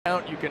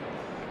you can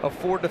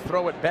afford to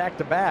throw it back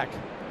to back.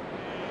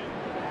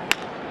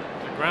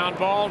 The ground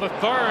ball to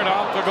third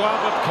off the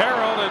glove of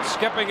Carroll and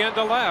skipping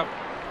into left.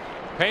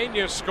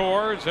 Pena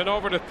scores, and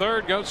over to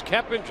third goes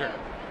Keppinger.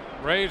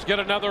 Rays get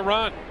another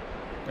run.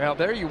 Well,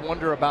 there you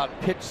wonder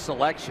about pitch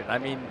selection. I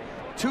mean,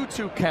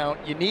 2-2 count,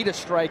 you need a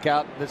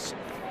strikeout. This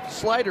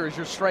slider is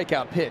your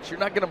strikeout pitch. You're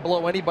not going to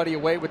blow anybody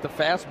away with the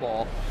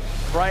fastball.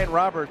 Brian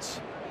Roberts,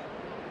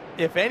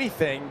 if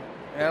anything,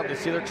 well, you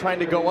see they're trying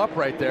to go up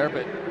right there,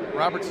 but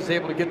Roberts is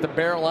able to get the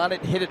barrel on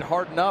it, hit it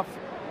hard enough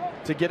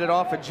to get it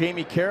off of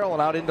Jamie Carroll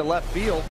and out into left field.